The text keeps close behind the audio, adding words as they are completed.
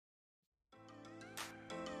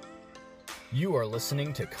You are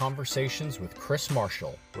listening to Conversations with Chris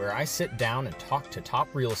Marshall, where I sit down and talk to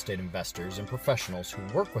top real estate investors and professionals who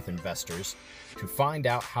work with investors to find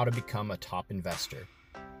out how to become a top investor.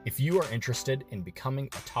 If you are interested in becoming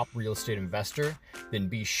a top real estate investor, then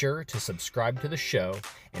be sure to subscribe to the show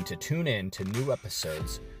and to tune in to new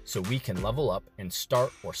episodes so we can level up and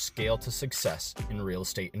start or scale to success in real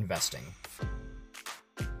estate investing.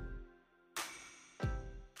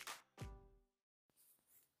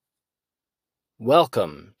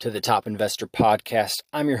 Welcome to the Top Investor Podcast.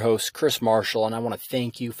 I'm your host, Chris Marshall, and I want to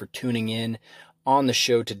thank you for tuning in. On the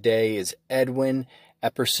show today is Edwin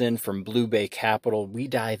Epperson from Blue Bay Capital. We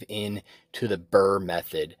dive in to the BRRRR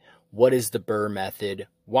method. What is the BRRRR method?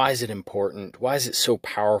 Why is it important? Why is it so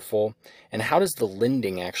powerful? And how does the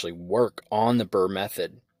lending actually work on the BRRRR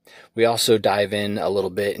method? We also dive in a little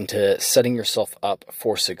bit into setting yourself up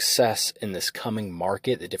for success in this coming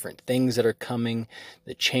market, the different things that are coming,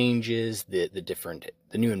 the changes, the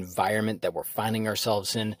new environment that we're finding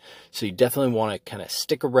ourselves in. So you definitely want to kind of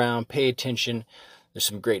stick around, pay attention. There's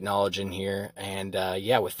some great knowledge in here. And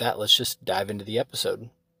with that, let's just dive into the episode.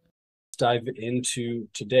 Let's dive into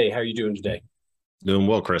today. How are you doing today? Doing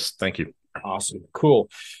well, Chris. Thank you. Awesome. Cool.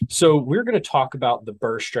 So we're going to talk about the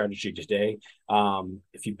BRRRR strategy today.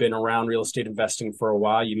 If you've been around real estate investing for a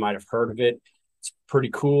while, you might have heard of it. It's pretty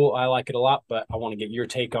cool. I like it a lot, but I want to get your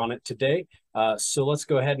take on it today. So let's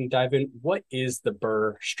go ahead and dive in. What is the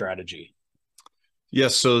BRRRR strategy?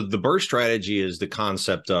 Yes. So the BRRRR strategy is the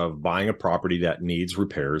concept of buying a property that needs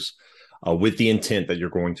repairs with the intent that you're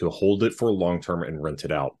going to hold it for long term and rent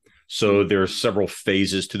it out. So there are several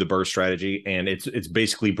phases to the BRRRR strategy, and it's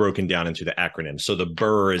basically broken down into the acronym. So the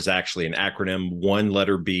BRRRR is actually an acronym, one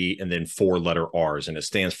letter B and then four letter R's, and it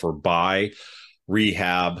stands for buy,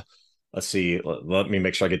 rehab. Let's see, let me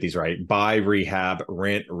make sure I get these right. Buy, rehab,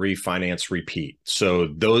 rent, refinance, repeat. So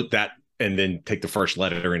and then take the first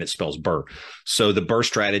letter and it spells BRRRR. So the BRRRR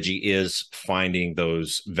strategy is finding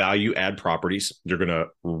those value add properties. You're going to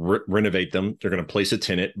renovate them. They're going to place a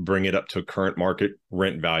tenant, bring it up to current market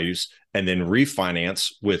rent values, and then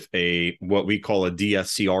refinance with what we call a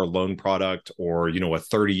DSCR loan product, or, a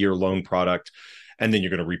 30-year loan product. And then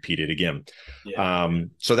you're going to repeat it again. Yeah.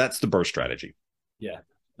 So that's the BRRRR strategy. Yeah.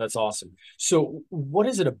 That's awesome. So what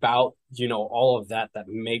is it about, all of that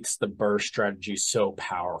makes the BRRRR strategy so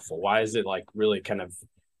powerful? Why is it really kind of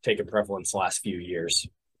taken prevalence the last few years?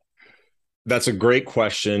 That's a great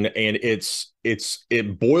question. And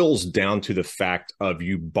it boils down to the fact of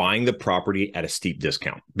you buying the property at a steep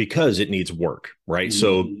discount because it needs work, right? Mm-hmm.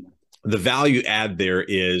 So the value add there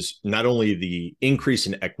is not only the increase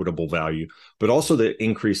in equitable value, but also the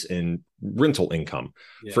increase in rental income.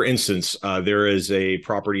 Yeah. For instance, there is a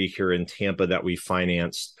property here in Tampa that we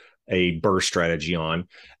financed a BRRRR strategy on,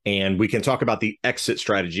 and we can talk about the exit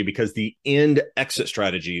strategy, because the end exit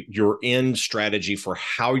strategy, your end strategy for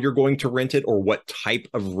how you're going to rent it or what type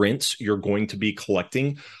of rents you're going to be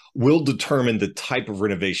collecting will determine the type of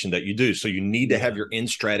renovation that you do. So you need to have your end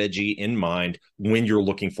strategy in mind when you're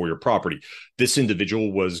looking for your property. This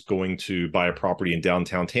individual was going to buy a property in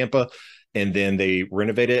downtown Tampa, and then they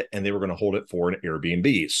renovate it and they were going to hold it for an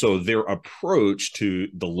Airbnb. So their approach to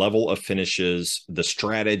the level of finishes, the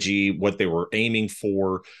strategy, what they were aiming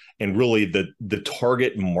for, and really the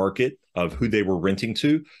target market of who they were renting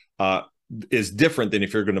to is different than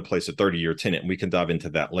if you're going to place a 30-year tenant. And we can dive into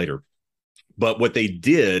that later. But what they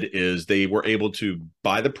did is they were able to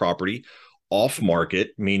buy the property off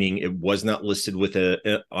market, meaning it was not listed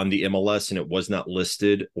on the MLS, and it was not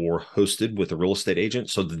listed or hosted with a real estate agent.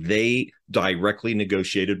 So they directly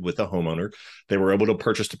negotiated with a homeowner. They were able to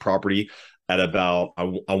purchase the property at about,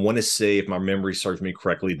 I want to say, if my memory serves me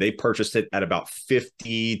correctly, they purchased it at about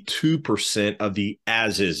 52% of the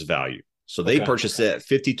as-is value. So they purchased it at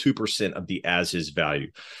 52% of the as-is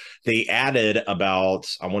value. They added about,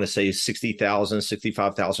 I want to say, $60,000,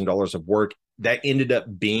 $65,000 of work. That ended up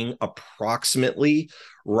being approximately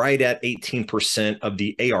right at 18% of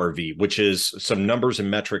the ARV, which is some numbers and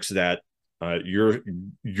metrics that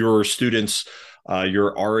your students,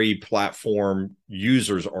 your RE platform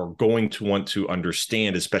users are going to want to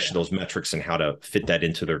understand, especially those metrics and how to fit that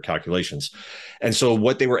into their calculations. And so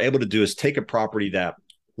what they were able to do is take a property that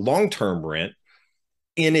long-term rent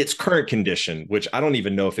in its current condition, which I don't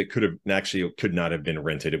even know if it could not have been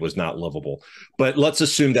rented. It was not livable. But let's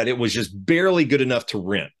assume that it was just barely good enough to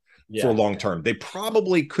rent for long term. They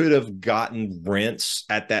probably could have gotten rents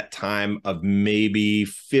at that time of maybe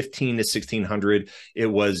 $1,500 to $1,600. It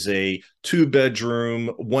was a 2-bedroom,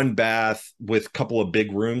 1 bath with a couple of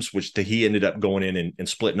big rooms, which he ended up going in and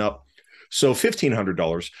splitting up. So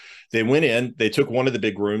 $1,500. They went in, they took one of the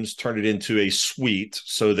big rooms, turned it into a suite.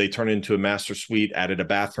 So they turned it into a master suite, added a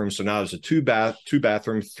bathroom. So now there's a two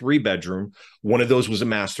bathroom, 3-bedroom. One of those was a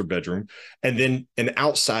master bedroom. And then an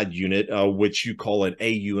outside unit, which you call an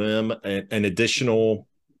AUM, an additional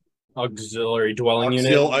auxiliary dwelling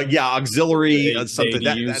unit. Auxiliary something.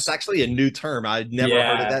 That's actually a new term. I'd never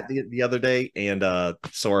heard of that the other day. And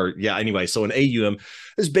anyway, so an AUM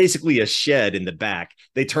is basically a shed in the back.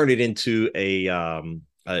 They turned it into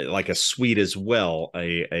like a suite as well,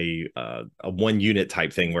 a 1-unit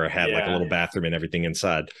type thing where it had like a little bathroom and everything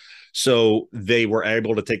inside. So they were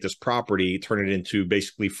able to take this property, turn it into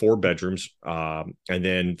basically 4 bedrooms, and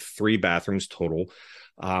then 3 bathrooms total.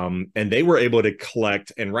 And they were able to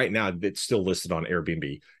collect, and right now it's still listed on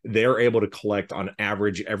Airbnb. They're able to collect on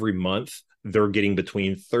average every month. They're getting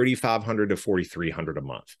between $3,500 to $4,300 a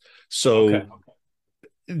month. So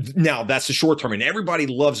now that's the short term, and everybody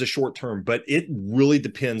loves a short term, but it really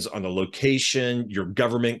depends on the location, your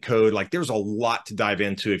government code. Like there's a lot to dive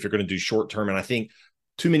into if you're going to do short term. And I think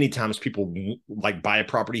too many times people like buy a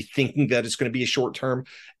property thinking that it's going to be a short term,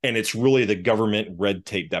 and it's really the government red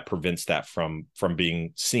tape that prevents that from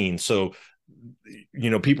being seen. So,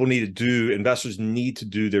 investors need to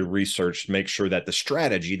do their research to make sure that the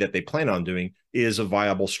strategy that they plan on doing is a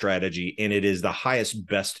viable strategy, and it is the highest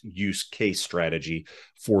best use case strategy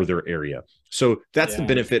for their area. So that's the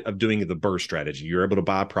benefit of doing the BRRRR strategy. You're able to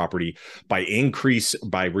buy a property by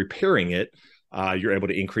repairing it. You're able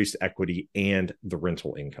to increase the equity and the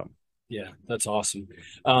rental income. Yeah, that's awesome.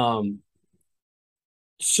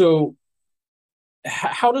 So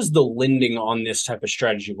how does the lending on this type of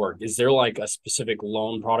strategy work? Is there like a specific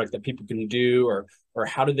loan product that people can do, or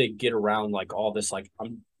how do they get around like all this? Like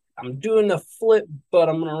I'm doing a flip, but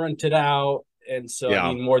I'm going to rent it out. And so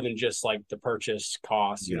I mean, more than just like the purchase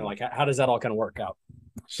cost, like how does that all kind of work out?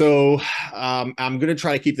 So I'm going to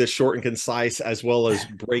try to keep this short and concise as well as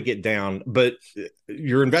break it down. But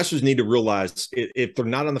your investors need to realize if they're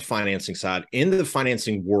not on the financing side, in the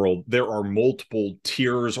financing world, there are multiple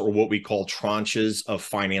tiers or what we call tranches of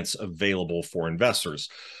finance available for investors.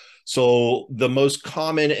 So the most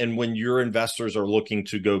common, and when your investors are looking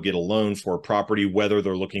to go get a loan for a property, whether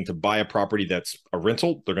they're looking to buy a property that's a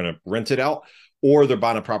rental, they're going to rent it out, or they're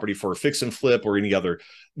buying a property for a fix and flip or any other,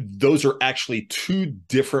 those are actually 2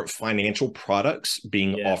 different financial products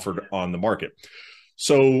being offered on the market.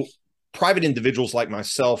 So private individuals like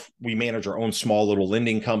myself, we manage our own small little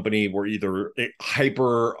lending company. We're either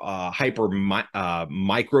hyper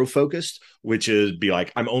micro focused, which is be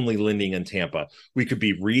like, I'm only lending in Tampa. We could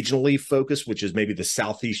be regionally focused, which is maybe the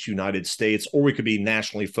Southeast United States, or we could be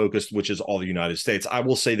nationally focused, which is all the United States. I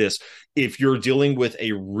will say this, if you're dealing with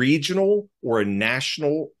a regional or a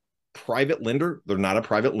national private lender, they're not a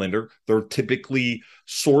private lender. They're typically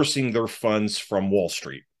sourcing their funds from Wall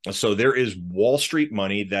Street. So there is Wall Street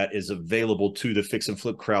money that is available to the fix and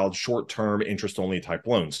flip crowd, short-term interest-only type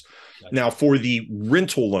loans. Now for the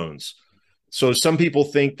rental loans, so some people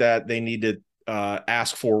think that they need to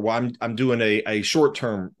ask for, well, I'm doing a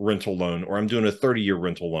short-term rental loan, or I'm doing a 30-year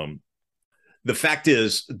rental loan. The fact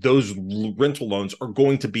is, those rental loans are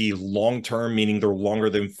going to be long-term, meaning they're longer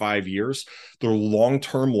than 5 years. They're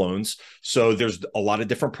long-term loans. So there's a lot of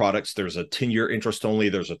different products. There's a 10-year interest only.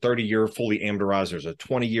 There's a 30-year fully amortized. There's a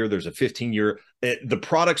 20-year. There's a 15-year. The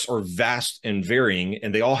products are vast and varying,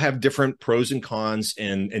 and they all have different pros and cons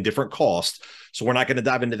and different costs. So we're not going to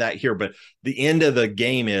dive into that here. But the end of the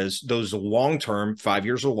game is those long-term, 5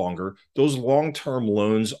 years or longer, those long-term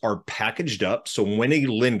loans are packaged up. So when a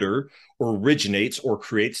lender originates or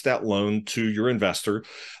creates that loan to your investor,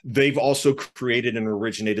 they've also created and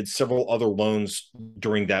originated several other loans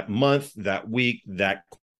during that month, that week, that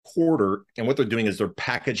quarter. And what they're doing is they're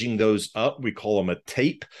packaging those up. We call them a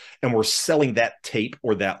tape, and we're selling that tape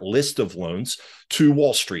or that list of loans to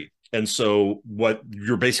Wall Street. And so what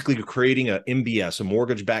you're basically creating a MBS, a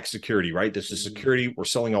mortgage-backed security, right? This is security we're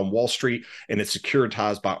selling on Wall Street, and it's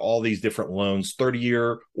securitized by all these different loans,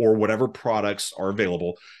 30-year or whatever products are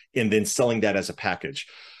available, and then selling that as a package.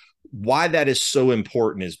 Why that is so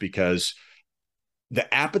important is because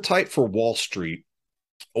the appetite for Wall Street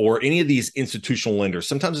or any of these institutional lenders,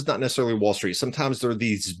 sometimes it's not necessarily Wall Street. Sometimes they're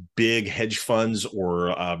these big hedge funds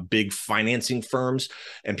or big financing firms,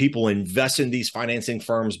 and people invest in these financing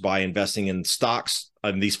firms by investing in stocks.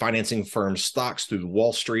 These financing firms' stocks through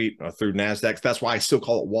Wall Street, through NASDAQ. That's why I still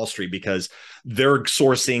call it Wall Street, because they're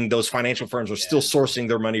sourcing, those financial firms are still sourcing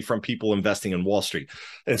their money from people investing in Wall Street.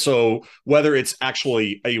 And so whether it's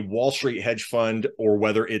actually a Wall Street hedge fund or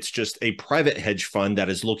whether it's just a private hedge fund that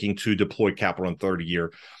is looking to deploy capital in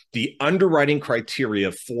 30-year, the underwriting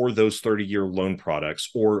criteria for those 30-year loan products,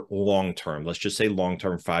 or long-term, let's just say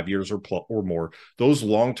long-term, 5 years or more, those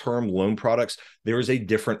long-term loan products, there is a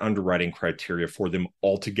different underwriting criteria for them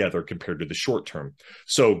altogether compared to the short-term.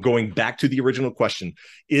 So going back to the original question,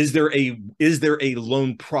 is there a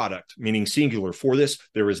loan product, meaning singular, for this?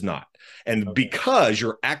 There is not. And because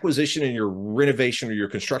your acquisition and your renovation or your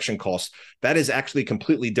construction costs, that is actually a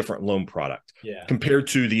completely different loan product compared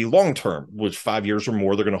to the long-term, which 5 years or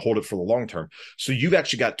more, they're going to hold it for the long-term. So you've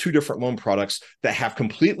actually got two different loan products that have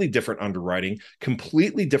completely different underwriting,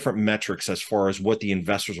 completely different metrics as far as what the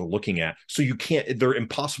investors are looking at. So they're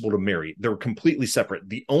impossible to marry. They're completely separate.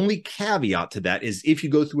 The only caveat to that is if you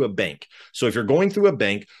go through a bank. So if you're going through a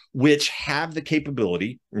bank, which have the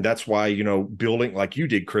capability, and that's why, building, like you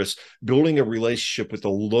did, Chris, building a relationship with a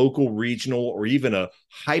local, regional, or even a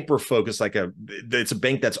hyper focus, it's a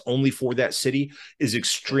bank that's only for that city, is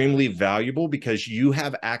extremely valuable, because you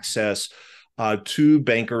have access to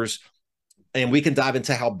bankers. And we can dive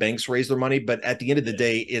into how banks raise their money, but at the end of the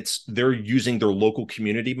day, they're using their local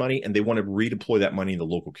community money, and they want to redeploy that money in the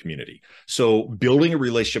local community. So building a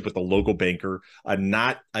relationship with a local banker,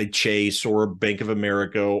 not a Chase or a Bank of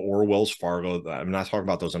America or Wells Fargo. I'm not talking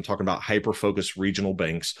about those. I'm talking about hyper-focused regional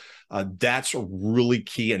banks. That's really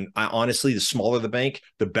key. And honestly, the smaller the bank,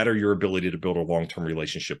 the better your ability to build a long-term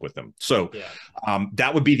relationship with them. So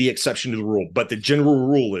that would be the exception to the rule. But the general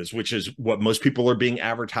rule is, which is what most people are being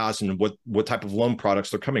advertised and what type of loan products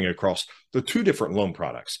they're coming across, the two different loan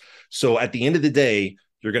products. So at the end of the day,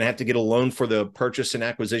 you're going to have to get a loan for the purchase and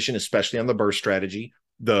acquisition, especially on the BRRRR strategy,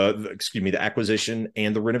 the acquisition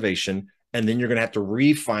and the renovation. And then you're going to have to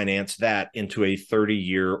refinance that into a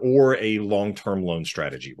 30-year or a long-term loan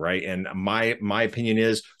strategy, right? And my opinion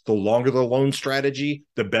is, the longer the loan strategy,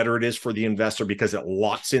 the better it is for the investor, because it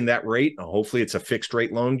locks in that rate. Hopefully it's a fixed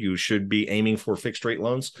rate loan. You should be aiming for fixed rate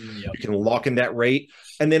loans. You can lock in that rate.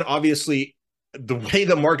 And then obviously, the way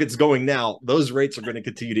the market's going now, those rates are going to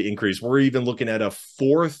continue to increase. We're even looking at a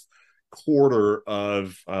fourth quarter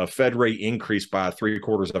of Fed rate increase by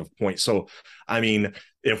 3/4 of a point. So, I mean,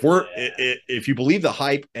 if you believe the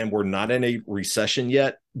hype and we're not in a recession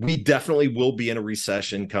yet, we definitely will be in a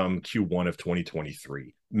recession come Q1 of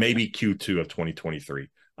 2023, maybe Q2 of 2023.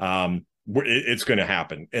 It's going to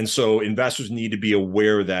happen. And so investors need to be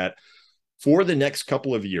aware that for the next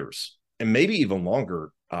couple of years, and maybe even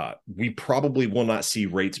longer, we probably will not see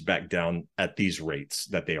rates back down at these rates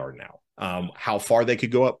that they are now. How far they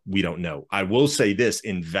could go up, we don't know. I will say this: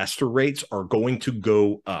 investor rates are going to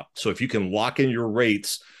go up. So if you can lock in your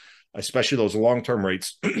rates, especially those long-term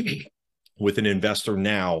rates with an investor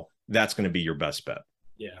now, that's going to be your best bet.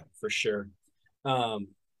 Yeah, for sure. That's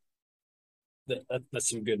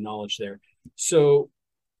some good knowledge there. So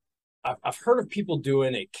I've heard of people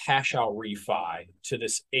doing a cash out refi to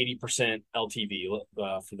this 80% LTV.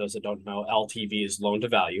 For those that don't know, LTV is loan to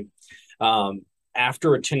value.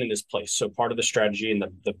 After a tenant is placed. So part of the strategy in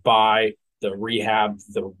the buy, the rehab,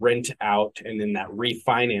 the rent out, and then that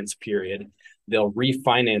refinance period, they'll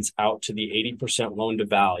refinance out to the 80% loan to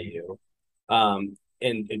value,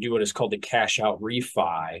 and do what is called the cash out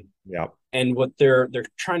refi. Yeah. And what they're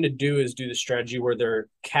trying to do is do the strategy where they're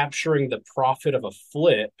capturing the profit of a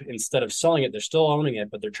flip. Instead of selling it, they're still owning it,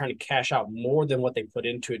 but they're trying to cash out more than what they put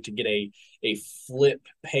into it to get a flip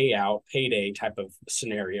payout, payday type of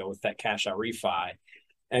scenario with that cash out refi.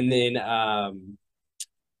 And then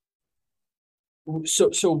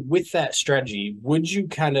so with that strategy, would you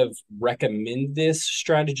kind of recommend this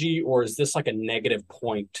strategy, or is this like a negative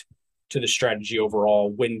point to the strategy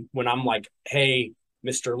overall when I'm like, hey,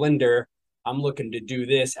 Mr. Lender, I'm looking to do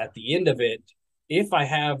this at the end of it. If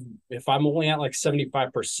I'm only at like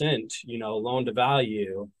 75%, loan to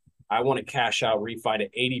value, I want to cash out refi to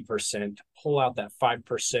 80%, pull out that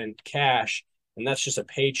 5% cash. And that's just a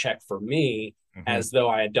paycheck for me, as though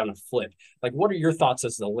I had done a flip. Like, what are your thoughts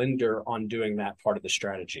as the lender on doing that part of the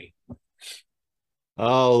strategy?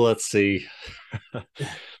 Oh, let's see.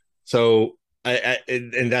 So,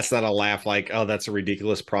 and that's not a laugh like, oh, that's a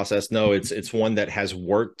ridiculous process. No, it's one that has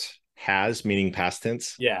worked, meaning past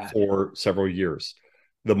tense, for several years.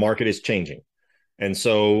 The market is changing. And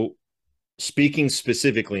so, speaking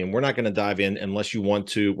specifically, and we're not going to dive in unless you want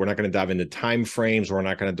to, we're not going to dive into time frames, we're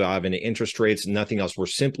not going to dive into interest rates, nothing else. We're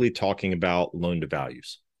simply talking about loan to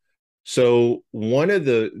values. So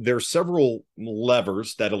there are several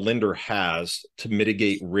levers that a lender has to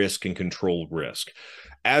mitigate risk and control risk.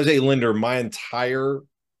 As a lender,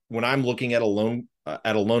 when I'm looking at a loan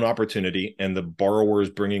opportunity and the borrower is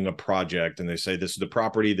bringing a project and they say, this is the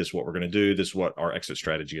property, this is what we're going to do, this is what our exit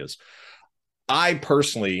strategy is, I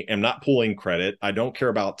personally am not pulling credit. I don't care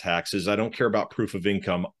about taxes. I don't care about proof of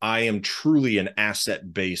income. I am truly an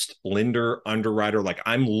asset-based lender, underwriter. Like,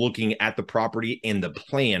 I'm looking at the property and the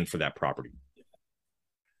plan for that property.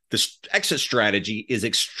 This exit strategy is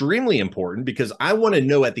extremely important because I want to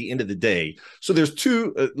know at the end of the day. So there's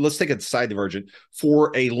two, let's take a side divergent.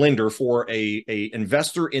 For a lender, for a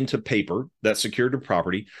investor into paper that's secured to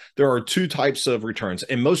property, there are two types of returns.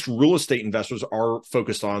 And most real estate investors are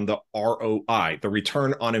focused on the ROI, the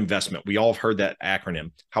return on investment. We all have heard that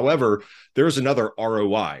acronym. However, there's another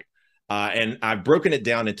ROI. And I've broken it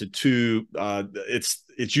down into two.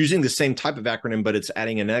 It's using the same type of acronym, but it's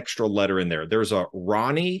adding an extra letter in there. There's a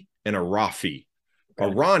RONI and a ROFI.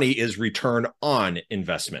 Okay. A RONI is return on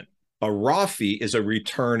investment. A ROFI is a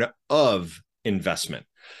return of investment.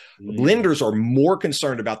 Lenders are more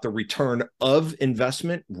concerned about the return of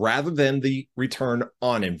investment rather than the return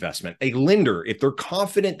on investment. A lender, if they're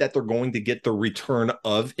confident that they're going to get the return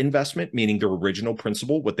of investment, meaning their original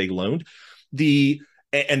principal, what they loaned,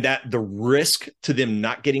 and that the risk to them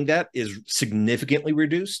not getting that is significantly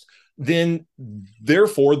reduced, then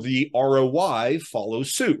therefore the ROI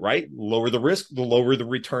follows suit, right? Lower the risk, the lower the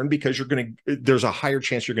return, because there's a higher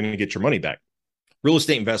chance you're going to get your money back. Real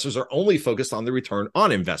estate investors are only focused on the return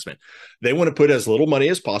on investment. They want to put as little money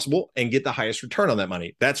as possible and get the highest return on that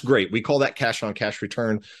money. That's great. We call that cash on cash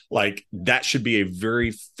return. Like, that should be a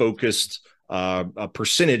very focused a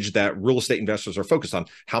percentage that real estate investors are focused on.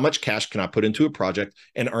 How much cash can I put into a project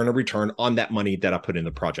and earn a return on that money that I put in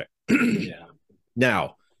the project? Yeah.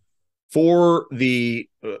 Now, for the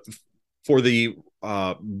BRRRR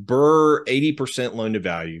 80% loan to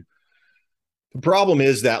value, the problem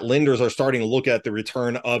is that lenders are starting to look at the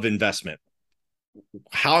return of investment.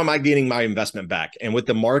 How am I getting my investment back? And with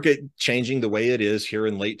the market changing the way it is here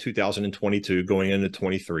in late 2022, going into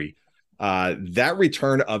 23, that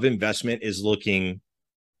return of investment is looking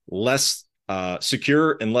less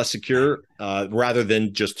secure and less secure rather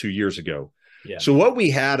than just 2 years ago. Yeah. So what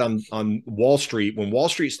we had on Wall Street, when Wall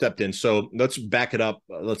Street stepped in, so let's back it up,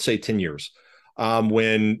 let's say 10 years.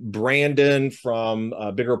 When Brandon from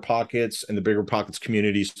Bigger Pockets and the Bigger Pockets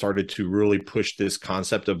community started to really push this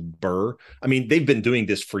concept of BRRRR. I mean, they've been doing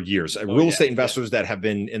this for years. Real estate investors that have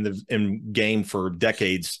been in the game for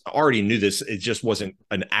decades already knew this. It just wasn't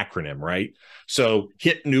an acronym, right? So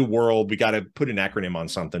hit new world, we got to put an acronym on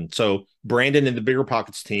something. So Brandon and the Bigger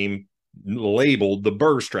Pockets team labeled the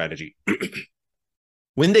BRRRR strategy.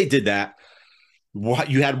 When they did that,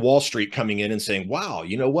 you had Wall Street coming in and saying, wow,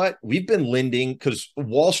 you know what? We've been lending, because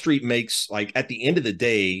Wall Street makes, like, at the end of the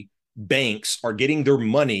day, banks are getting their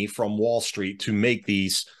money from Wall Street to make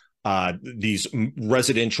these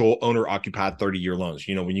residential owner-occupied 30-year loans.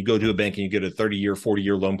 You know, when you go to a bank and you get a 30-year,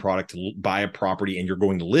 40-year loan product to buy a property and you're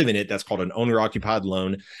going to live in it, that's called an owner-occupied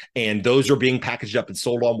loan. And those are being packaged up and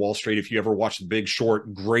sold on Wall Street. If you ever watched The Big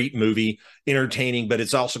Short, great movie, entertaining, but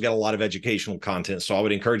it's also got a lot of educational content. So I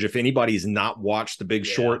would encourage, if anybody's not watched The Big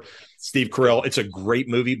Short, Steve Carell, it's a great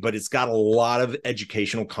movie, but it's got a lot of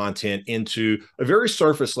educational content into a very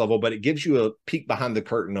surface level, but it gives you a peek behind the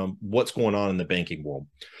curtain on what's going on in the banking world.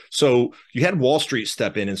 So you had Wall Street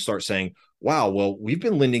step in and start saying, wow, well, we've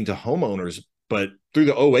been lending to homeowners, but through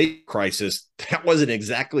the 2008 crisis, that wasn't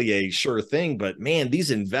exactly a sure thing. But man,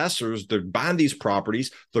 these investors, they're buying these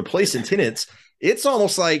properties, they're placing tenants. It's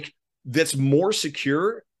almost like that's more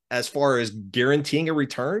secure as far as guaranteeing a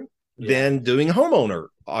return than doing homeowner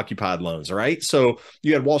occupied loans, right? So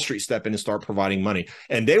you had Wall Street step in and start providing money,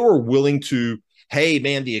 and they were willing to, hey,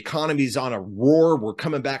 man, the economy's on a roar. We're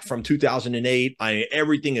coming back from 2008.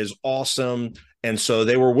 Everything is awesome. And so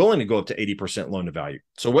they were willing to go up to 80% loan to value.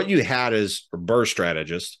 So what you had is a BRRRR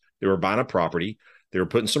strategist. They were buying a property. They were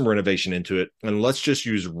putting some renovation into it. And let's just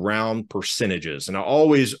use round percentages. And I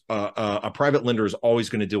always, a private lender is always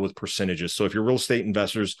going to deal with percentages. So if your real estate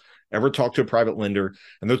investors ever talk to a private lender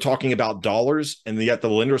and they're talking about dollars and yet the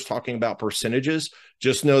lender is talking about percentages,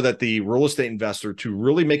 just know that the real estate investor, to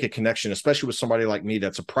really make a connection, especially with somebody like me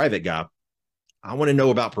that's a private guy, I want to know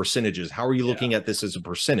about percentages. How are you looking at this as a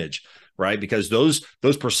percentage, right? Because those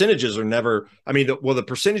percentages are never, I mean, the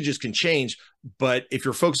percentages can change, but if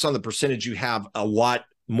you're focused on the percentage, you have a lot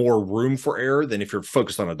more room for error than if you're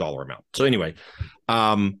focused on a dollar amount. So anyway,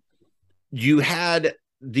 you had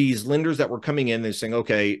these lenders that were coming in, they're saying,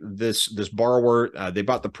 okay, this borrower, they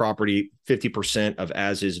bought the property 50% of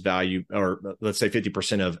as is value, or let's say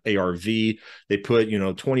 50% of ARV. They put,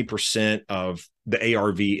 20% of the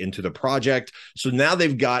ARV into the project. So now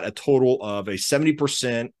they've got a total of a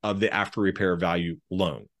 70% of the after repair value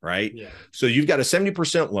loan, right? Yeah. So you've got a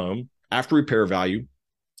 70% loan after repair value.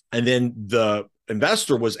 And then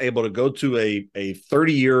investor was able to go to a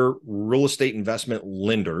 30-year real estate investment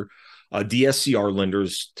lender, DSCR lender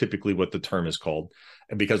is typically what the term is called,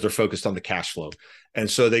 and because they're focused on the cash flow. And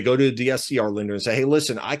so they go to a DSCR lender and say, hey,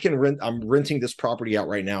 listen, I'm renting this property out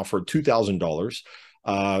right now for $2,000.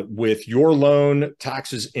 With your loan,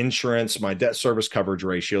 taxes, insurance, my debt service coverage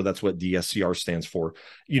ratio, that's what DSCR stands for,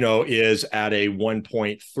 is at a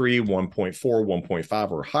 1.3, 1.4,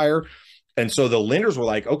 1.5 or higher. And so the lenders were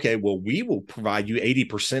like, okay, well, we will provide you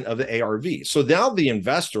 80% of the ARV. So now the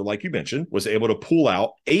investor, like you mentioned, was able to pull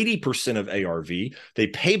out 80% of ARV. They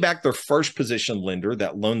pay back their first position lender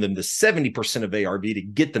that loaned them the 70% of ARV to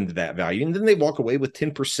get them to that value. And then they walk away with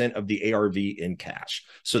 10% of the ARV in cash.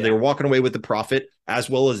 So they were walking away with the profit, as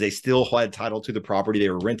well as they still had title to the property. They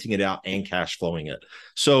were renting it out and cash flowing it.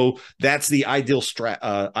 So that's the ideal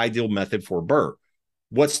method for BRRRR.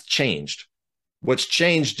 What's changed? What's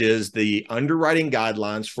changed is the underwriting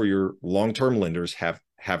guidelines for your long-term lenders have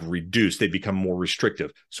reduced. They become more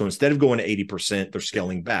restrictive. So instead of going to 80%, they're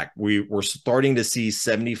scaling back. We're starting to see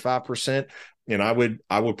 75%. And I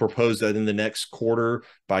would propose that in the next quarter,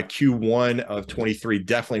 by Q1 of 23,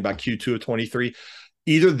 definitely by Q2 of 23,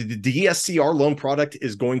 either the DSCR loan product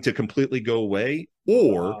is going to completely go away,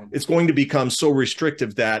 or it's going to become so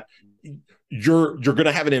restrictive that you're going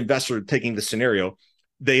to have an investor taking the scenario.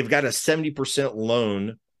 They've got a 70%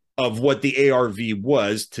 loan of what the ARV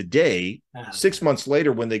was today. 6 months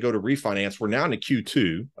later, when they go to refinance, we're now in the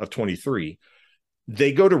Q2 of 23.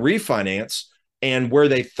 They go to refinance, and where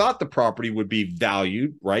they thought the property would be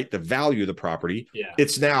valued, right? The value of the property,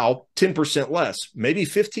 it's now 10% less, maybe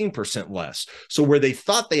 15% less. So where they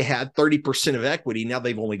thought they had 30% of equity, now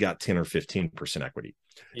they've only got 10 or 15% equity.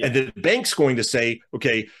 And the bank's going to say,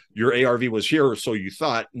 okay, your ARV was here, so you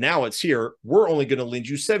thought, now it's here. We're only going to lend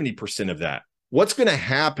you 70% of that. What's going to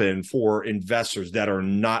happen for investors that are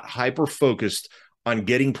not hyper-focused on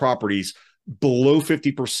getting properties below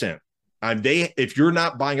 50%? If you're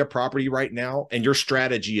not buying a property right now and your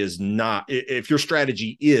strategy is if your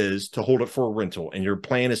strategy is to hold it for a rental and your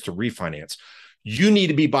plan is to refinance, you need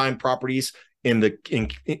to be buying properties going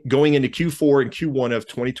into Q4 and Q1 of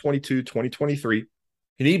 2022, 2023.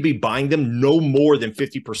 You need to be buying them no more than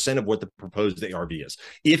 50% of what the proposed ARV is.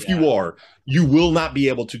 If you are, you will not be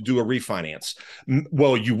able to do a refinance.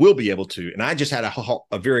 Well, you will be able to. And I just had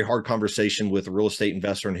a very hard conversation with a real estate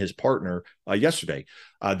investor and his partner yesterday.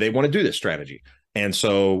 They want to do this strategy. And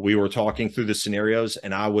so we were talking through the scenarios,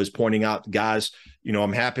 and I was pointing out, guys,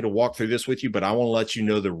 I'm happy to walk through this with you, but I want to let you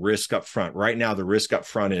know the risk up front. Right now, the risk up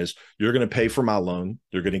front is you're going to pay for my loan.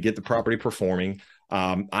 You're going to get the property performing.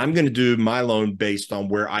 I'm going to do my loan based on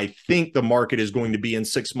where I think the market is going to be in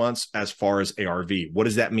 6 months as far as ARV. What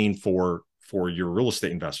does that mean for your real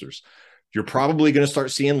estate investors? You're probably going to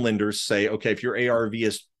start seeing lenders say, okay, if your ARV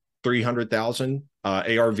is 300,000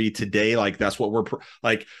 ARV today, like that's what we're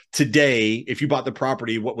like today. If you bought the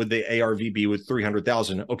property, what would the ARV be with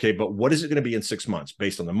 300,000? Okay, but what is it going to be in 6 months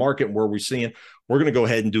based on the market where we're seeing? We're going to go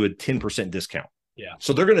ahead and do a 10% discount. Yeah.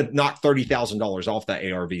 So they're going to knock $30,000 off that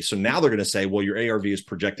ARV. So now they're going to say, well, your ARV is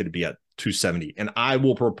projected to be at 270. And I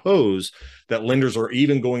will propose that lenders are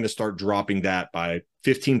even going to start dropping that by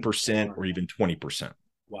 15% or even 20%.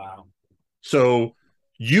 Wow. So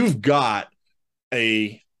you've got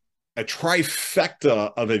a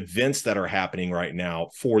trifecta of events that are happening right now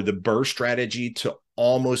for the BRRRR strategy to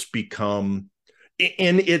almost become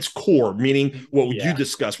in its core, meaning what you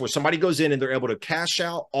discussed, where somebody goes in and they're able to cash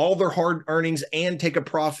out all their hard earnings and take a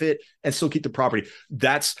profit and still keep the property.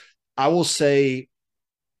 I will say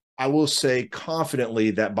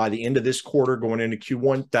confidently that by the end of this quarter going into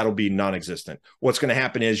Q1, that'll be non-existent. What's going to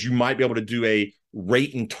happen is you might be able to do a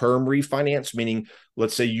rate and term refinance, meaning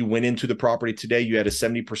let's say you went into the property today, you had a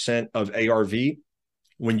 70% of ARV.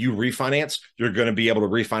 When you refinance, you're going to be able to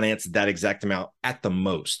refinance that exact amount at the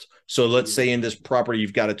most. So let's say in this property,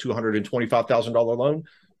 you've got a $225,000 loan.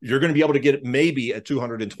 You're going to be able to get maybe a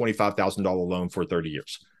 $225,000 loan for 30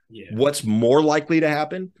 years. Yeah. What's more likely to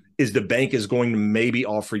happen is the bank is going to maybe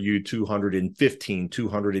offer you 215,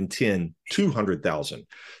 210, 200,000.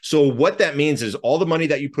 So what that means is all the money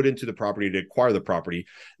that you put into the property to acquire the property,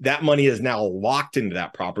 that money is now locked into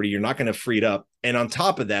that property. You're not going to free it up. And on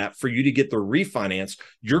top of that, for you to get the refinance,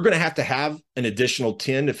 you're going to have an additional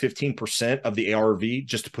 10 to 15% of the ARV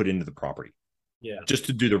just to put into the property. Yeah. Just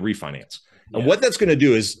to do the refinance. Yeah. And what that's going to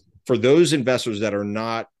do is for those investors that are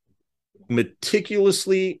not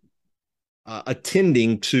meticulously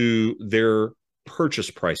attending to their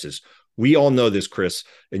purchase prices. We all know this, Chris,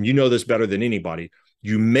 and you know this better than anybody.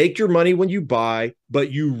 You make your money when you buy,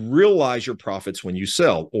 but you realize your profits when you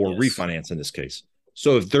sell or refinance in this case.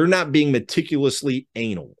 So if they're not being meticulously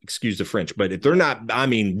anal, excuse the French, but if they're not, I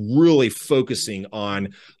mean, really focusing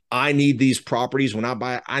on, I need these properties when I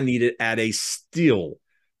buy it, I need it at a steal.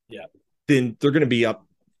 Yeah. Then they're going to be up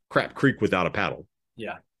crap creek without a paddle.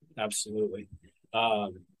 Yeah, absolutely. Are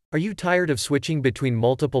you tired of switching between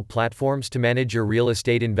multiple platforms to manage your real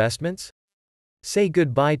estate investments? Say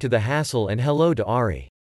goodbye to the hassle and hello to BRRRR.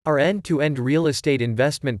 Our end-to-end real estate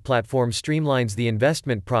investment platform streamlines the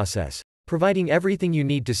investment process, providing everything you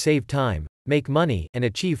need to save time, make money, and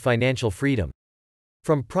achieve financial freedom.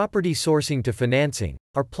 From property sourcing to financing,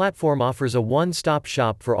 our platform offers a one-stop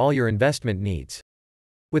shop for all your investment needs.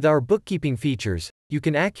 With our bookkeeping features, you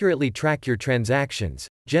can accurately track your transactions,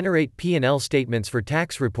 generate P&L statements for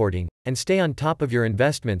tax reporting, and stay on top of your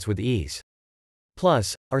investments with ease.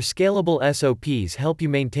 Plus, our scalable SOPs help you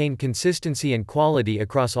maintain consistency and quality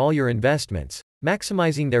across all your investments,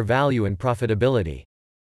 maximizing their value and profitability.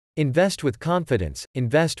 Invest with confidence,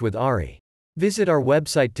 invest with BRRRR. Visit our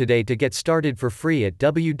website today to get started for free at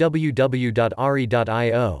www.brrrr.io.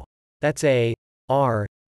 That's ARREII.io.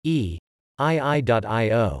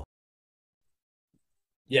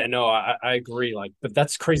 Yeah, no, I agree. Like, but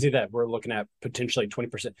that's crazy that we're looking at potentially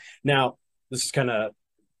 20%. Now, this is kind of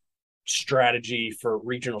strategy for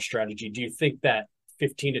regional strategy. Do you think that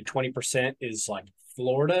 15 to 20% is like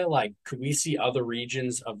Florida? Like, could we see other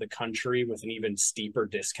regions of the country with an even steeper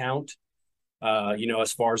discount?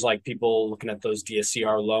 As far as like people looking at those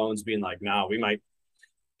DSCR loans being like, no, we might,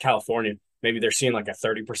 California, maybe they're seeing like a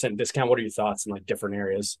 30% discount. What are your thoughts in like different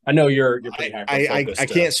areas? I know you're pretty hyper-focused. I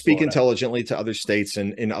can't speak intelligently to other states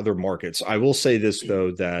and in other markets. I will say this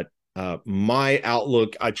though, that my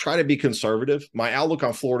outlook, I try to be conservative. My outlook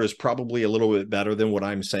on Florida is probably a little bit better than what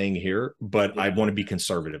I'm saying here, but I want to be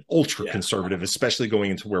conservative, ultra conservative, especially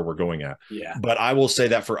going into where we're going at. Yeah. But I will say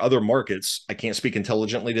that for other markets, I can't speak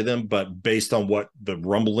intelligently to them, but based on what the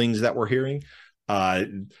rumblings that we're hearing,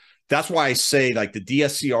 that's why I say like the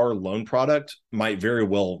DSCR loan product might very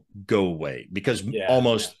well go away because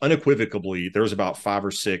almost unequivocally, there's about 5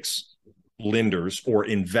 or 6 lenders or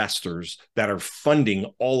investors that are funding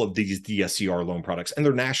all of these DSCR loan products, and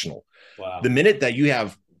they're national. Wow. The minute that you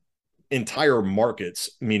have entire markets,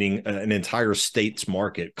 meaning an entire state's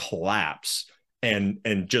market collapse and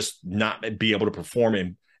just not be able to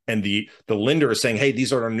perform, and the lender is saying, hey,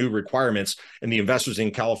 these are our new requirements, and the investors in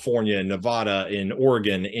California and Nevada, in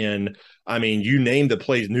Oregon, you name the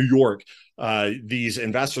place, New York, these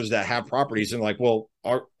investors that have properties and like, well,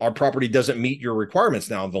 our property doesn't meet your requirements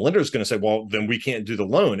now. The lender is going to say, well, then we can't do the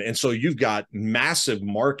loan. And so you've got massive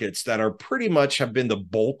markets that are pretty much have been the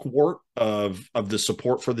bulwark of the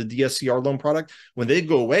support for the DSCR loan product. When they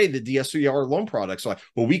go away, the DSCR loan products are like,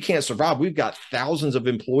 well, we can't survive. We've got thousands of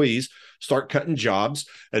employees, start cutting jobs.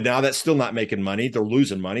 And now that's still not making money. They're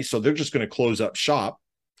losing money. So they're just going to close up shop.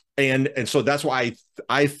 And so that's why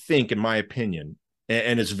I think, in my opinion,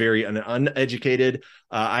 and it's very uneducated.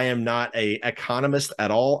 I am not an economist at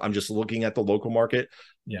all. I'm just looking at the local market,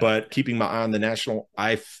 but keeping my eye on the national.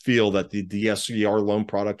 I feel that the DSCR loan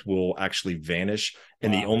product will actually vanish.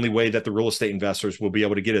 And the only way that the real estate investors will be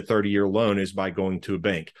able to get a 30-year loan is by going to a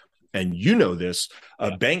bank. And you know this,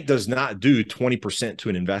 a bank does not do 20% to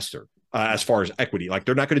an investor as far as equity. Like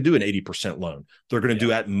they're not going to do an 80% loan. They're going to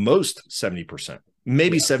do at most 70%,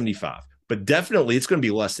 maybe 75, but definitely it's going to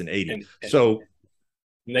be less than 80.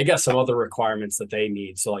 And they got some other requirements that they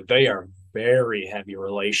need. So like they are very heavy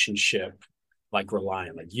relationship, like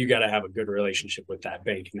reliant. Like you got to have a good relationship with that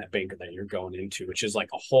bank and that banker that you're going into, which is like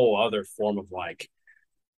a whole other form of like,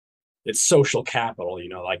 it's social capital,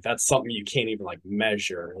 like that's something you can't even like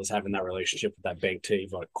measure, is having that relationship with that bank to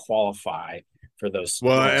even qualify for those.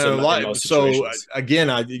 Again,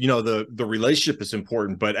 the relationship is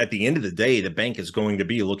important, but at the end of the day, the bank is going to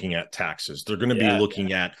be looking at taxes. They're going to be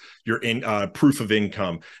looking at your proof of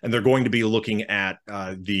income, and they're going to be looking at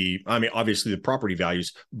obviously the property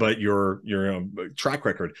values, but your track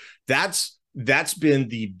record. That's been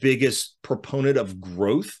the biggest proponent of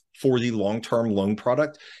growth for the long-term loan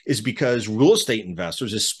product, is because real estate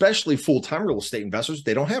investors, especially full-time real estate investors,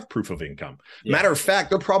 they don't have proof of income. Matter of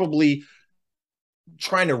fact, they're probably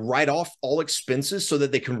trying to write off all expenses so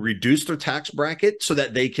that they can reduce their tax bracket so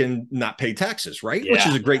that they can not pay taxes, right? Which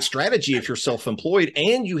is a great strategy if you're self-employed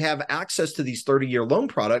and you have access to these 30-year loan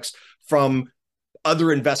products from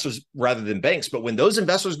other investors rather than banks. But when those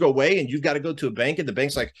investors go away and you've got to go to a bank and the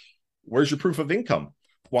bank's like, where's your proof of income?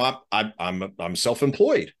 Well, I'm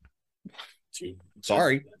self-employed.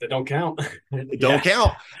 Sorry, they don't count. They don't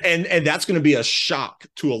count. And that's going to be a shock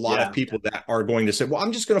to a lot of people that are going to say, well,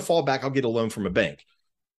 I'm just going to fall back. I'll get a loan from a bank.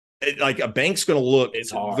 like a bank's going to look,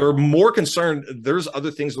 it's hard. They're more concerned. There's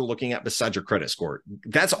other things they're looking at besides your credit score.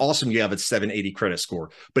 That's awesome. You have a 780 credit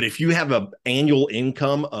score, but if you have an annual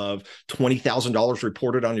income of $20,000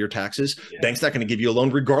 reported on your taxes, bank's not going to give you a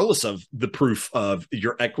loan regardless of the proof of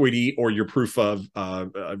your equity or your proof of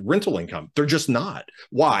rental income. They're just not.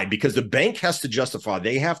 Why? Because the bank has to justify,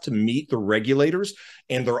 they have to meet the regulators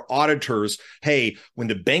and their auditors. Hey, when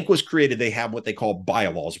the bank was created, they have what they call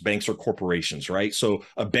bylaws. Banks are corporations, right? So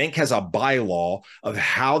a bank has a bylaw of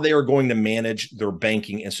how they are going to manage their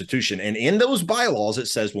banking institution. And in those bylaws, it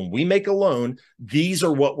says when we make a loan, these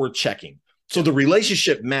are what we're checking. So the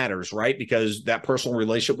relationship matters, right? Because that personal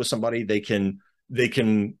relationship with somebody, they can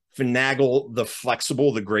finagle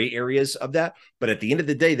the gray areas of that. But at the end of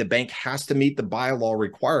the day, the bank has to meet the bylaw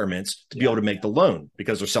requirements to be able to make the loan,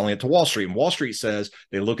 because they're selling it to Wall Street. And Wall Street says,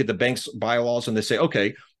 they look at the bank's bylaws and they say,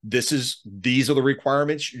 okay, these are the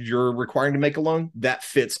requirements you're requiring to make a loan that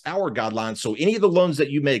fits our guidelines. So any of the loans that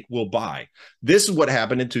you make, we'll buy. This is what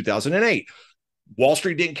happened in 2008. Wall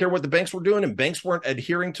Street didn't care what the banks were doing, and banks weren't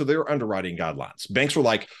adhering to their underwriting guidelines. Banks were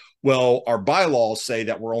like, well, our bylaws say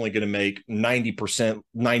that we're only going to make 90%,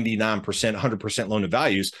 99%, 100% loan to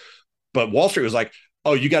values. But Wall Street was like,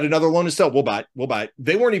 oh, you got another loan to sell? We'll buy it. We'll buy it.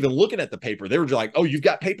 They weren't even looking at the paper. They were just like, oh, you've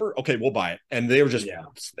got paper? Okay, we'll buy it. And they were just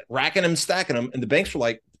racking them, stacking them. And the banks were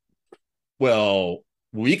like, well,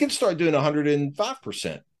 we can start doing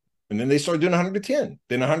 105%. And then they started doing 110,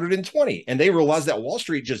 then 120. And they realized that Wall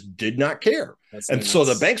Street just did not care. So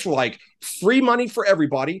the banks were like, free money for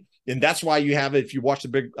everybody. And that's why you have, if you watch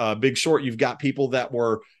the Big Short, you've got people that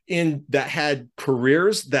had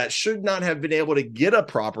careers that should not have been able to get a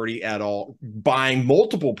property at all, buying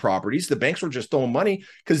multiple properties. The banks were just throwing money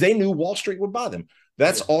because they knew Wall Street would buy them.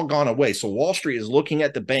 That's all gone away. So Wall Street is looking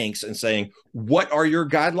at the banks and saying, what are your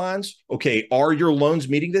guidelines? Okay, are your loans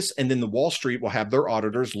meeting this? And then the Wall Street will have their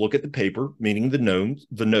auditors look at the paper, meaning the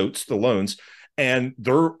notes, the loans, and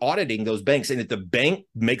they're auditing those banks. And if the bank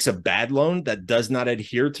makes a bad loan that does not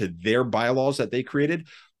adhere to their bylaws that they created,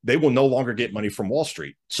 they will no longer get money from Wall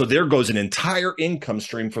Street. So there goes an entire income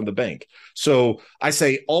stream from the bank. So I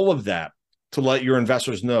say all of that to let your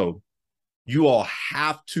investors know, you all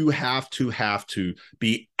have to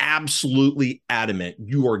be absolutely adamant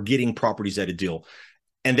you are getting properties at a deal.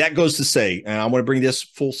 And that goes to say, and I want to bring this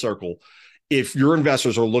full circle, if your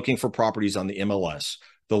investors are looking for properties on the MLS,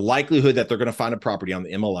 the likelihood that they're going to find a property on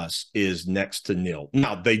the MLS is next to nil.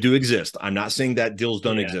 Now, they do exist. I'm not saying that deals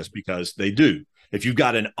don't exist, because they do. If you've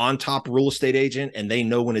got an on-top real estate agent and they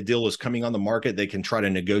know when a deal is coming on the market, they can try to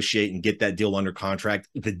negotiate and get that deal under contract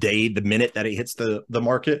the minute that it hits the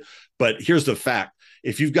market. But here's the fact.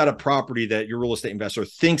 If you've got a property that your real estate investor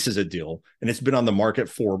thinks is a deal and it's been on the market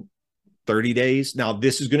for 30 days, now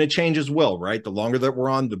this is going to change as well, right? The longer that we're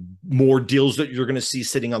on, the more deals that you're going to see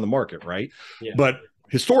sitting on the market, right? Yeah. But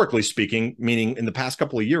historically speaking, meaning in the past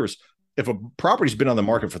couple of years, if a property's been on the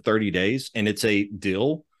market for 30 days and it's a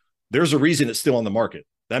deal, there's a reason it's still on the market.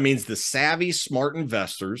 That means the savvy, smart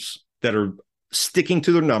investors that are sticking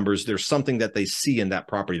to their numbers, there's something that they see in that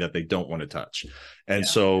property that they don't want to touch. And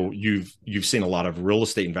so you've seen a lot of new real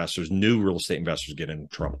estate investors get in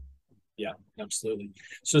trouble. Yeah, absolutely.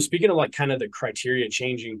 So speaking of like kind of the criteria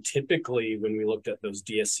changing, typically when we looked at those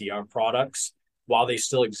DSCR products, while they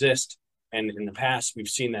still exist, and in the past, we've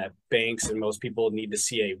seen that banks and most people need to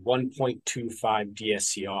see a 1.25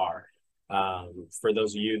 DSCR. For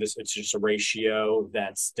those of you, it's just a ratio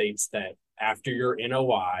that states that after your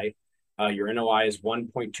NOI is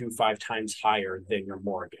 1.25 times higher than your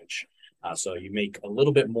mortgage. So you make a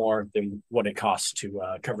little bit more than what it costs to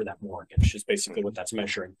cover that mortgage is basically what that's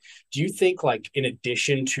measuring. Do you think, like, in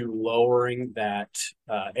addition to lowering that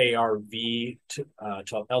ARV to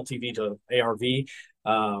LTV to ARV,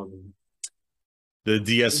 the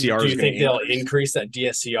DSCR, do you think they'll increase that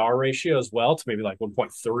DSCR ratio as well to maybe like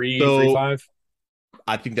 1.3, 3.5?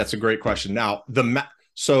 I think that's a great question. Now,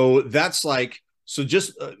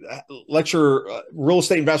 just let your real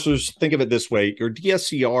estate investors think of it this way. Your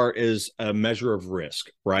DSCR is a measure of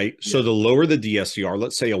risk, right? Yeah. So the lower the DSCR,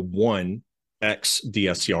 let's say a 1x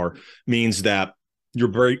DSCR, means that you're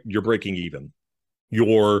breaking even.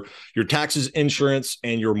 Your taxes, insurance,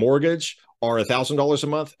 and your mortgage are $1,000 a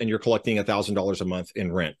month, and you're collecting $1,000 a month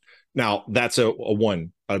in rent. Now, that's a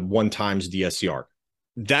one times DSCR.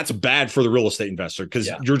 That's bad for the real estate investor, because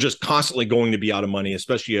you're just constantly going to be out of money,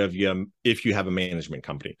 especially if you have a management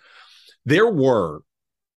company. 1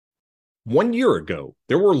 year ago,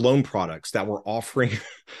 there were loan products that were offering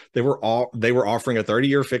they were offering a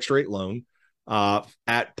 30-year fixed rate loan at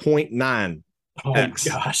 0.9. Oh my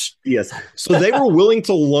gosh. Yes. So they were willing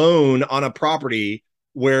to loan on a property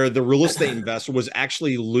where the real estate investor was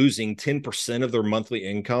actually losing 10% of their monthly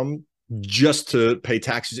income just to pay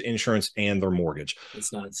taxes, insurance, and their mortgage.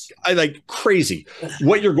 It's nuts. I like crazy.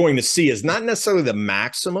 What you're going to see is not necessarily the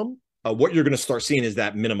maximum. What you're going to start seeing is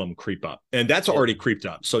that minimum creep up, and that's already creeped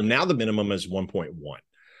up. So now the minimum is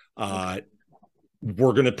 1.1.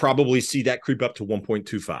 We're going to probably see that creep up to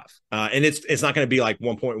 1.25. And it's not going to be like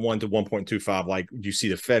 1.1 to 1.25 like you see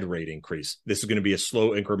the Fed rate increase. This is going to be a slow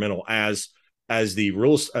incremental as the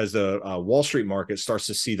Wall Street market starts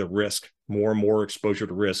to see the risk, more and more exposure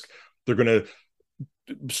to risk. They're going to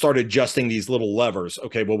start adjusting these little levers.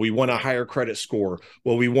 Okay, well, we want a higher credit score.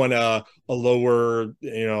 Well, we want a lower,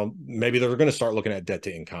 maybe they're going to start looking at debt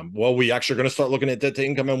to income. Well, we actually are going to start looking at debt to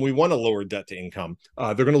income, and we want a lower debt to income.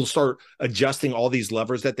 They're going to start adjusting all these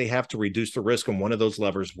levers that they have to reduce the risk, and one of those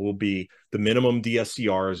levers will be the minimum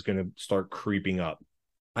DSCR is going to start creeping up.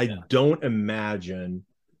 I don't imagine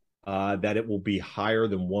that it will be higher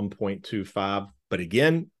than 1.25, but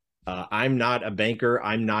again, I'm not a banker.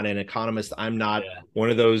 I'm not an economist. I'm not one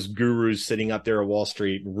of those gurus sitting up there at Wall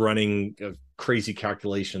Street running crazy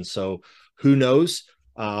calculations. So who knows?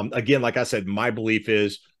 Again, like I said, my belief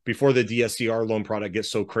is before the DSCR loan product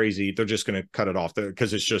gets so crazy, they're just going to cut it off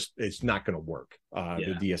because it's not going to work.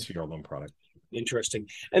 The DSCR loan product. Interesting.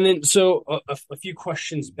 And then, so a few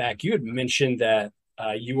questions back, you had mentioned that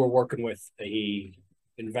you were working with a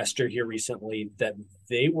investor here recently that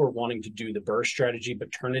they were wanting to do the BRRRR strategy,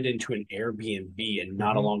 but turn it into an Airbnb and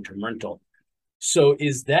not a long-term rental. So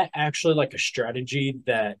is that actually like a strategy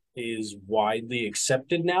that is widely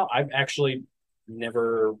accepted now? I've actually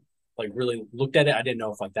never really looked at it. I didn't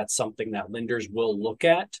know if that's something that lenders will look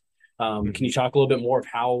at. Can you talk a little bit more of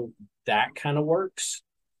how that kind of works?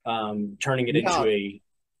 Turning it into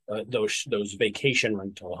those vacation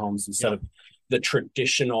rental homes instead of the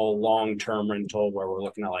traditional long-term rental where we're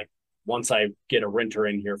looking at once I get a renter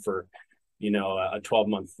in here for, a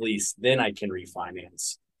 12-month lease, then I can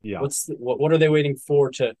refinance. Yeah. What are they waiting for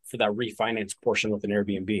that refinance portion with an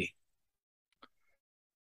Airbnb?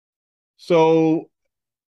 So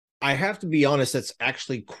I have to be honest, that's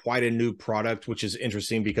actually quite a new product, which is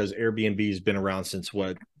interesting because Airbnb has been around since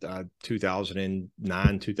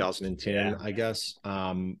 2009, 2010, I guess.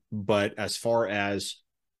 But as far as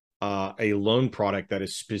a loan product that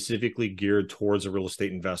is specifically geared towards a real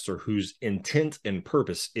estate investor whose intent and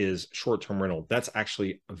purpose is short-term rental, that's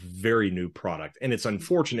actually a very new product. And it's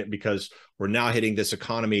unfortunate because we're now hitting this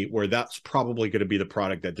economy where that's probably going to be the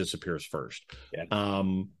product that disappears first.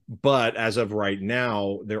 But as of right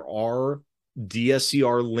now, there are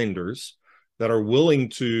DSCR lenders that are willing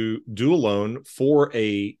to do a loan for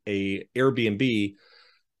a Airbnb,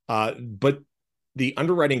 but the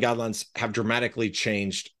underwriting guidelines have dramatically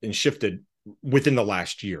changed and shifted within the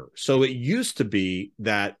last year. So it used to be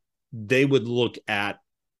that they would look at,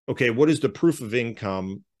 okay, what is the proof of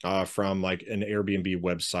income from like an Airbnb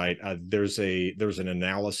website? There's an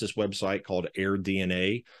analysis website called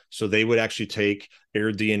AirDNA. So they would actually take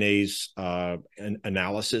AirDNA's an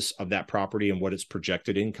analysis of that property and what its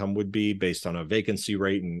projected income would be based on a vacancy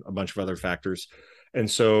rate and a bunch of other factors.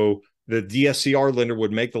 And so the DSCR lender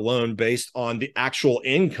would make the loan based on the actual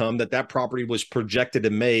income that property was projected to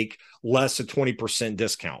make less a 20%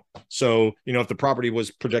 discount. So, if the property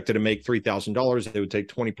was projected to make $3,000, they would take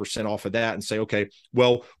 20% off of that and say, okay,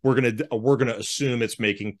 well, we're going to assume it's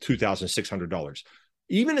making $2,600.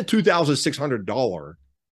 Even a $2,600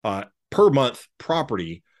 per month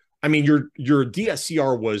property, I mean, your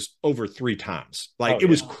DSCR was over 3 times. It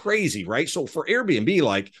was crazy, right? So for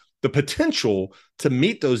Airbnb, the potential to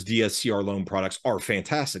meet those DSCR loan products are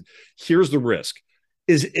fantastic. Here's the risk.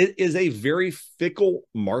 It is a very fickle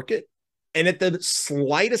market. And at the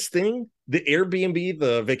slightest thing, the Airbnb,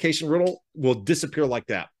 the vacation rental, will disappear like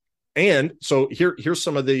that. And so here's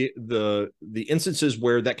some of the instances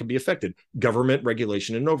where that can be affected. Government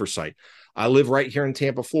regulation and oversight. I live right here in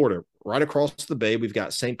Tampa, Florida. Right across the bay, we've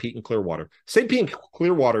got St. Pete and Clearwater. St. Pete and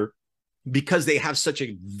Clearwater, because they have such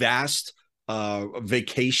a vast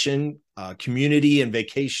vacation community and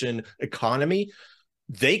vacation economy,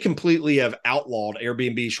 they completely have outlawed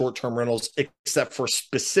Airbnb short-term rentals except for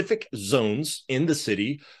specific zones in the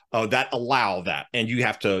city that allow that. And you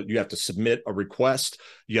have to submit a request.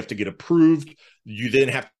 You have to get approved. You then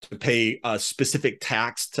have to pay a specific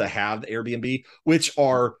tax to have the Airbnb, which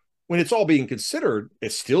are, when it's all being considered,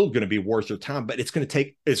 it's still going to be worth your time, but it's going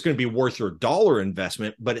to be worth your dollar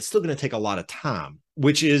investment, but it's still going to take a lot of time,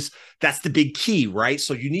 that's the big key, right?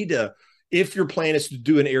 So you need to, if your plan is to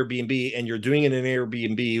do an Airbnb and you're doing it in an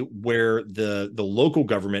Airbnb where the local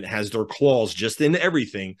government has their claws just in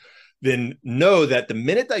everything, then know that the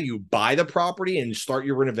minute that you buy the property and start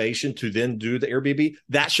your renovation to then do the Airbnb,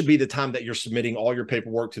 that should be the time that you're submitting all your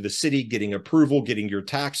paperwork to the city, getting approval, getting your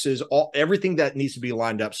taxes, everything that needs to be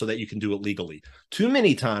lined up so that you can do it legally. Too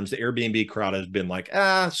many times the Airbnb crowd has been like,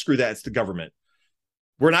 screw that, it's the government.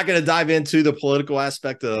 We're not going to dive into the political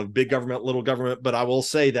aspect of big government, little government, but I will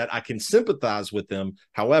say that I can sympathize with them.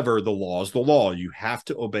 However, the law is the law. You have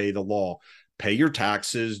to obey the law. Pay your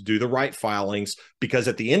taxes, do the right filings, because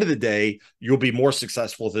at the end of the day, you'll be more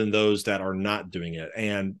successful than those that are not doing it.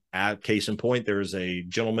 And at case in point, there's a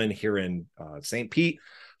gentleman here in St. Pete,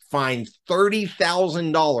 fined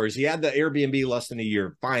 $30,000. He had the Airbnb less than a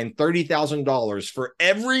year, fined $30,000 for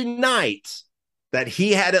every night that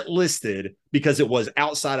he had it listed because it was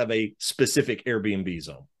outside of a specific Airbnb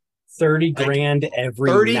zone. 30 grand every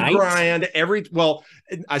 30 night? grand every, well,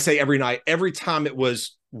 I say every night, every time it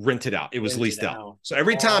was rented out, it was leased out. So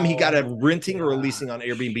every time he got a renting or a leasing on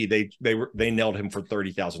Airbnb, they nailed him for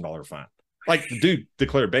 $30,000 fine. Like the dude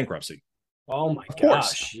declared bankruptcy. Oh my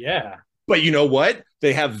gosh. Yeah. But you know what?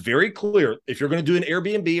 They have very clear, if you're going to do an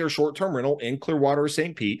Airbnb or short-term rental in Clearwater or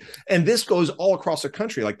St. Pete, and this goes all across the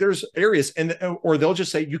country, like there's areas, or they'll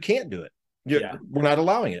just say, you can't do it. We're not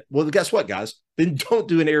allowing it. Well, guess what, guys? Then don't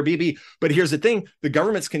do an Airbnb. But here's the thing. The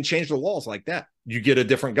governments can change the laws like that. You get a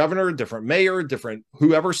different governor, different mayor, different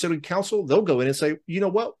whoever, city council, they'll go in and say, you know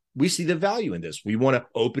what? We see the value in this. We want to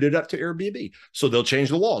open it up to Airbnb. So they'll change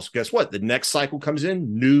the laws. Guess what? The next cycle comes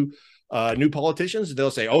in, new politicians, they'll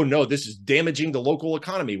say, oh no, this is damaging the local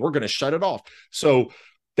economy. We're going to shut it off. So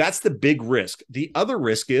that's the big risk. The other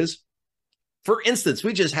risk is, for instance,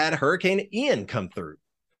 we just had Hurricane Ian come through.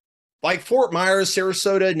 Like Fort Myers,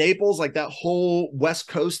 Sarasota, Naples, like that whole west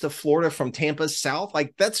coast of Florida from Tampa south,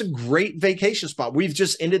 like that's a great vacation spot. We've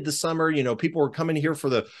just ended the summer. You know, people are coming here for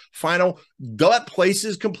the final. That place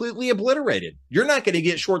is completely obliterated. You're not going to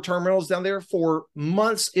get short-term rentals down there for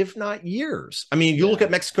months, if not years. I mean, you look at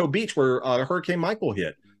Mexico Beach where Hurricane Michael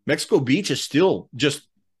hit. Mexico Beach is still just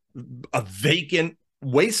a vacant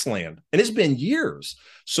wasteland, and it's been years.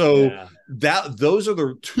 So those are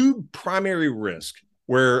the two primary risks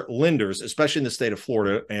where lenders, especially in the state of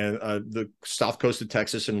Florida and the south coast of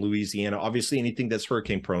Texas and Louisiana, obviously anything that's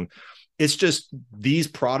hurricane prone, it's just these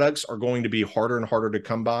products are going to be harder and harder to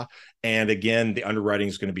come by. And again, the underwriting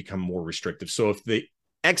is going to become more restrictive. So if the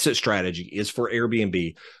exit strategy is for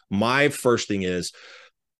Airbnb, my first thing is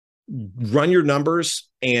run your numbers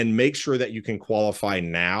and make sure that you can qualify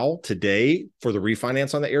now, today, for the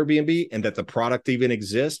refinance on the Airbnb, and that the product even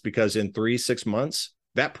exists, because in 3-6 months,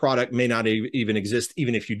 that product may not even exist,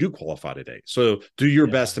 even if you do qualify today. So do your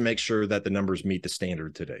best to make sure that the numbers meet the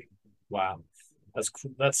standard today. Wow.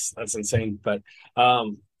 That's insane. But I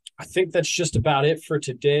think that's just about it for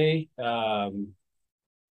today.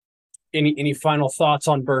 Any final thoughts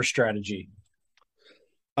on BRRRR Strategy?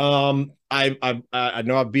 I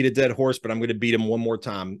know I've beat a dead horse, but I'm going to beat him one more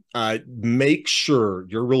time. Make sure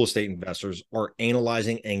your real estate investors are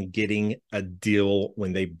analyzing and getting a deal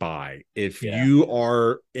when they buy. If you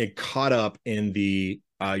are caught up in the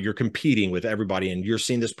you're competing with everybody and you're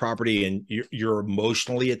seeing this property and you're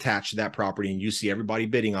emotionally attached to that property and you see everybody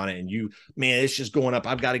bidding on it and man, it's just going up.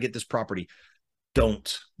 I've got to get this property.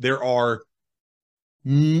 Don't. There are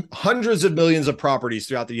hundreds of millions of properties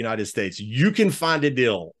throughout the United States. You can find a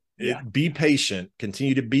deal. Be patient,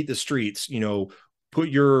 continue to beat the streets, put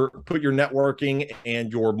your networking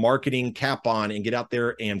and your marketing cap on and get out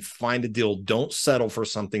there and find a deal. Don't settle for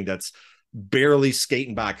something that's barely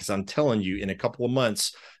skating by, because I'm telling you, in a couple of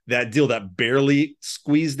months, that deal that barely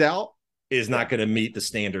squeezed out is not going to meet the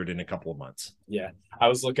standard in a couple of months. Yeah. I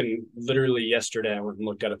was looking literally yesterday, I went and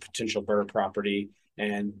looked at a potential BRRRR property,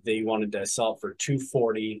 and they wanted to sell it for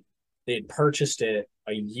 $240,000. They had purchased it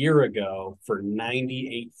a year ago for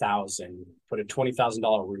 $98,000, put a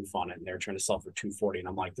 $20,000 roof on it, and they're trying to sell it for $240,000. And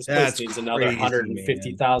I'm like, this place needs another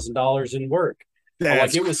 $150,000 in work.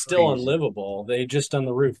 Like, it was still unlivable. They just done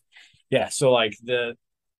the roof. Yeah. So like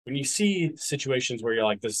when you see situations where you're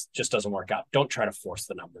like, this just doesn't work out, don't try to force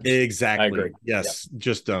the numbers. Exactly. I agree. Yes.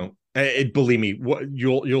 Just don't. Believe me,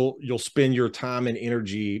 you'll spend your time and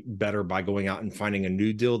energy better by going out and finding a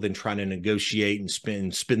new deal than trying to negotiate and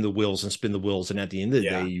spin the wheels. And at the end of the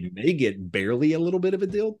day, you may get barely a little bit of a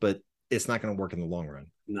deal, but it's not going to work in the long run.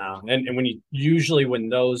 No. And when you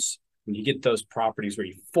get those properties where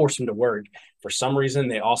you force them to work, for some reason,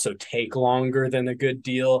 they also take longer than a good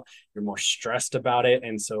deal. You're more stressed about it.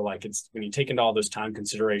 And so like, it's when you take into all those time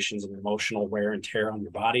considerations and emotional wear and tear on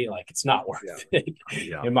your body, like it's not worth it,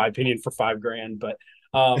 in my opinion, for $5,000. But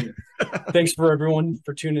thanks for everyone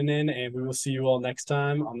for tuning in, and we will see you all next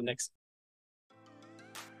time on the next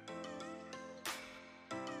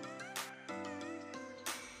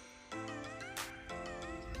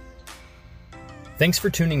Thanks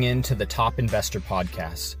for tuning in to the Top Investor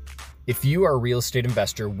Podcast. If you are a real estate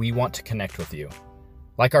investor, we want to connect with you.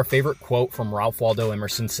 Like our favorite quote from Ralph Waldo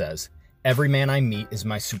Emerson says, "Every man I meet is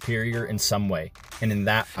my superior in some way, and in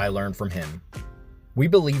that I learn from him." We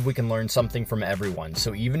believe we can learn something from everyone,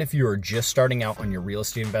 so even if you are just starting out on your real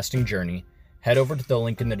estate investing journey, head over to the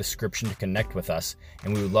link in the description to connect with us,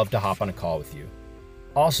 and we would love to hop on a call with you.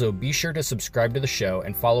 Also, be sure to subscribe to the show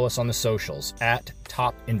and follow us on the socials at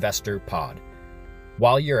Top Investor Pod.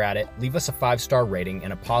 While you're at it, leave us a 5-star rating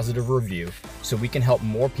and a positive review so we can help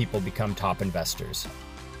more people become top investors.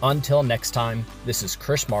 Until next time, this is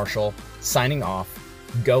Chris Marshall signing off.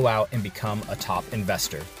 Go out and become a top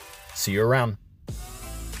investor. See you around.